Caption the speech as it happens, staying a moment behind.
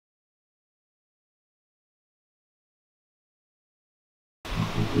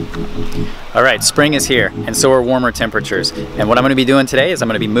All right, spring is here, and so are warmer temperatures. And what I'm gonna be doing today is I'm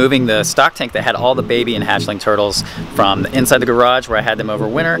gonna be moving the stock tank that had all the baby and hatchling turtles from inside the garage where I had them over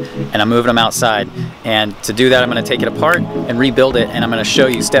winter, and I'm moving them outside. And to do that, I'm gonna take it apart and rebuild it, and I'm gonna show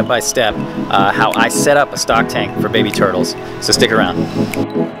you step by step how I set up a stock tank for baby turtles. So stick around.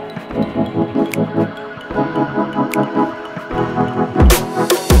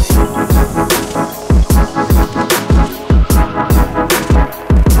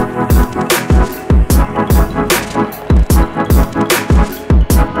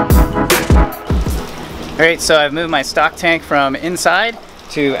 Alright, so I've moved my stock tank from inside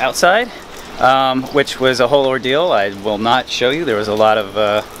to outside, which was a whole ordeal. I will not show you. There was a lot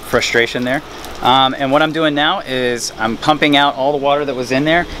of frustration there. And what I'm doing now is I'm pumping out all the water that was in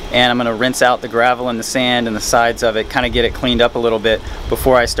there, and I'm going to rinse out the gravel and the sand and the sides of it, kind of get it cleaned up a little bit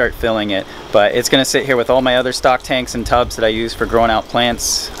before I start filling it. But it's going to sit here with all my other stock tanks and tubs that I use for growing out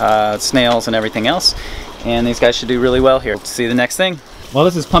plants, snails, and everything else. And these guys should do really well here. See the next thing? While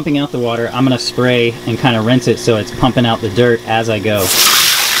this is pumping out the water, I'm going to spray and kind of rinse it so it's pumping out the dirt as I go.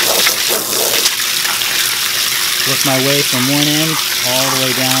 Work my way from one end all the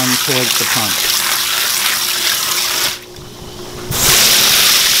way down towards the pump.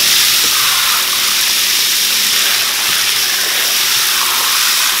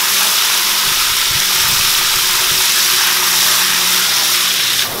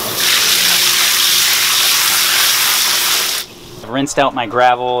 Rinsed out my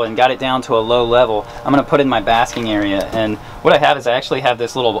gravel and got it down to a low level. I'm going to put in my basking area, and what I have is I actually have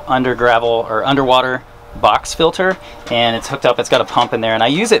this little underwater box filter, and it's hooked up. It's got a pump in there, and I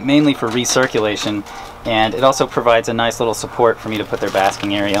use it mainly for recirculation, and it also provides a nice little support for me to put their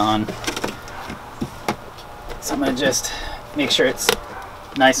basking area on. So I'm going to just make sure it's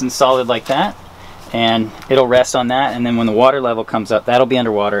nice and solid like that, and it'll rest on that, and then when the water level comes up, that'll be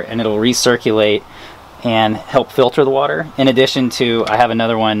underwater, and it'll recirculate and help filter the water. In addition to, I have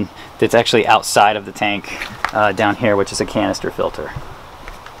another one that's actually outside of the tank down here, which is a canister filter.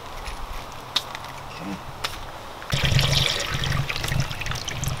 Okay.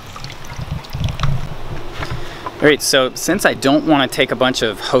 Alright, so since I don't want to take a bunch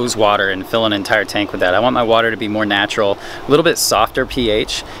of hose water and fill an entire tank with that, I want my water to be more natural, a little bit softer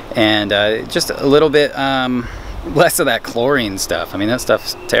pH, and just a little bit less of that chlorine stuff. I mean, that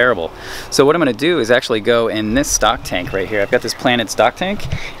stuff's terrible. So what I'm going to do is actually go in this stock tank right here. I've got this planted stock tank,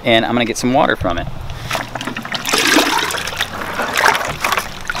 and I'm going to get some water from it.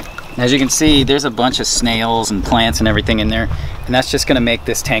 As you can see, there's a bunch of snails and plants and everything in there, and that's just going to make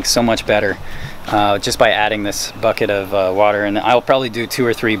this tank so much better just by adding this bucket of water. And I'll probably do 2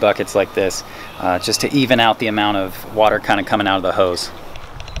 or 3 buckets like this just to even out the amount of water kind of coming out of the hose.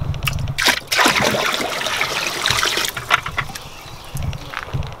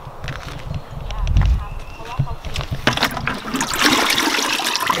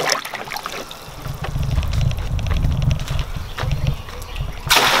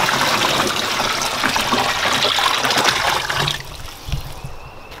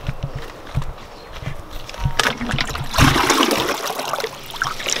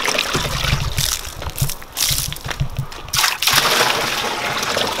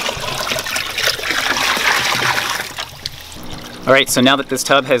 Alright, so now that this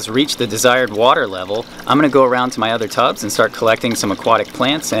tub has reached the desired water level, I'm going to go around to my other tubs and start collecting some aquatic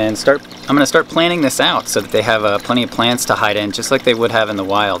plants, and I'm going to start planting this out so that they have plenty of plants to hide in, just like they would have in the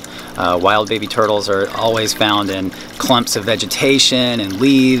wild. Wild baby turtles are always found in clumps of vegetation and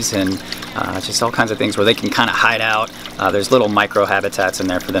leaves and just all kinds of things where they can kind of hide out. There's little micro habitats in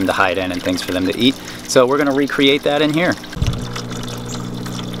there for them to hide in and things for them to eat. So we're going to recreate that in here.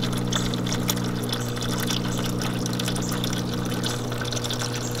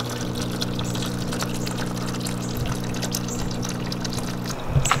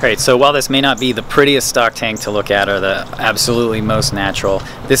 Alright, so while this may not be the prettiest stock tank to look at or the absolutely most natural,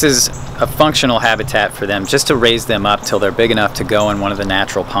 this is a functional habitat for them just to raise them up till they're big enough to go in one of the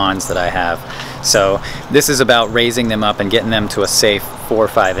natural ponds that I have. So this is about raising them up and getting them to a safe 4 or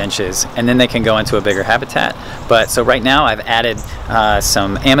 5 inches, and then they can go into a bigger habitat. But so right now I've added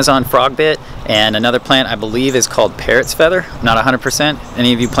some Amazon frog bit and another plant I believe is called parrot's feather. I'm not 100%.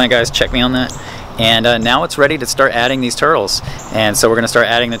 Any of you plant guys, check me on that. And now it's ready to start adding these turtles. And so we're going to start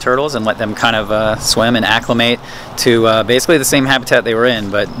adding the turtles and let them kind of swim and acclimate to basically the same habitat they were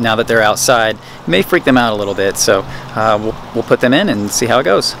in, but now that they're outside, it may freak them out a little bit. So we'll put them in and see how it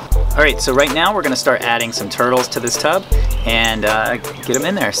goes. Alright, so right now we're going to start adding some turtles to this tub and get them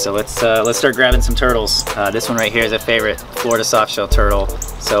in there. So let's start grabbing some turtles. This one right here is a favorite, Florida softshell turtle.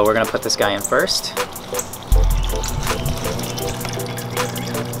 So we're going to put this guy in first.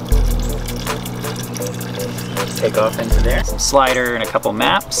 take off into there. Some slider and a couple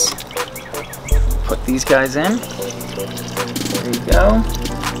maps. Put these guys in. There you go.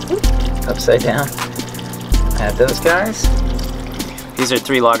 Upside down. Add those guys. These are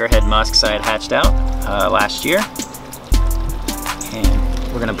 3 loggerhead musks I had hatched out last year.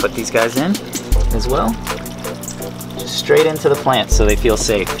 And we're gonna put these guys in as well. Just straight into the plant so they feel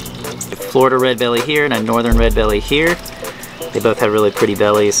safe. A Florida redbelly here and a northern redbelly here. They both have really pretty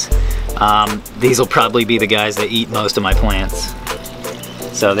bellies. These will probably be the guys that eat most of my plants.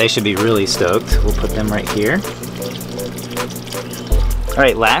 So they should be really stoked. We'll put them right here. All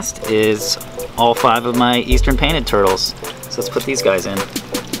right, last is all 5 of my eastern painted turtles. So let's put these guys in.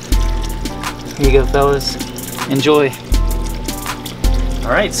 Here you go, fellas. Enjoy.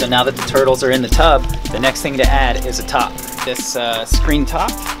 All right, so now that the turtles are in the tub, the next thing to add is a top. This screen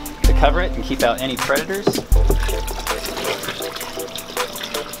top to cover it and keep out any predators.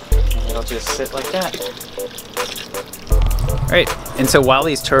 And it'll just sit like that. All right, and so while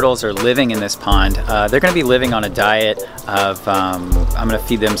these turtles are living in this pond, they're gonna be living on a diet of, I'm gonna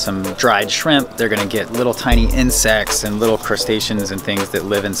feed them some dried shrimp. They're gonna get little tiny insects and little crustaceans and things that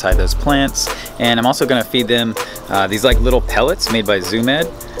live inside those plants. And I'm also gonna feed them these like little pellets made by Zoomed.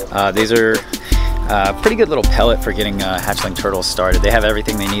 These are pretty good little pellet for getting hatchling turtles started. They have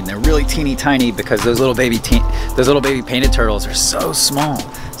everything they need, and they're really teeny tiny because those little baby painted turtles are so small.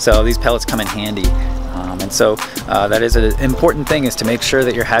 So these pellets come in handy. And so that is an important thing, is to make sure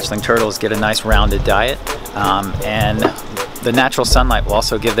that your hatchling turtles get a nice rounded diet. And the natural sunlight will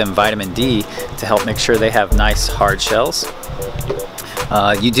also give them vitamin D to help make sure they have nice hard shells.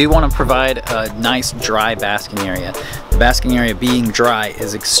 You do want to provide a nice dry basking area. The basking area being dry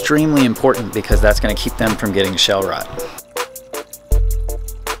is extremely important because that's going to keep them from getting shell rot.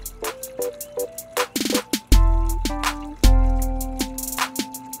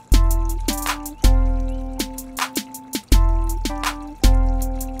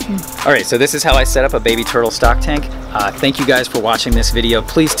 Alright, so this is how I set up a baby turtle stock tank. Thank you guys for watching this video.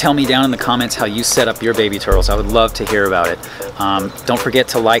 Please tell me down in the comments how you set up your baby turtles. I would love to hear about it. Don't forget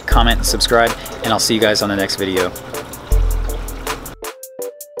to like, comment, and subscribe, and I'll see you guys on the next video.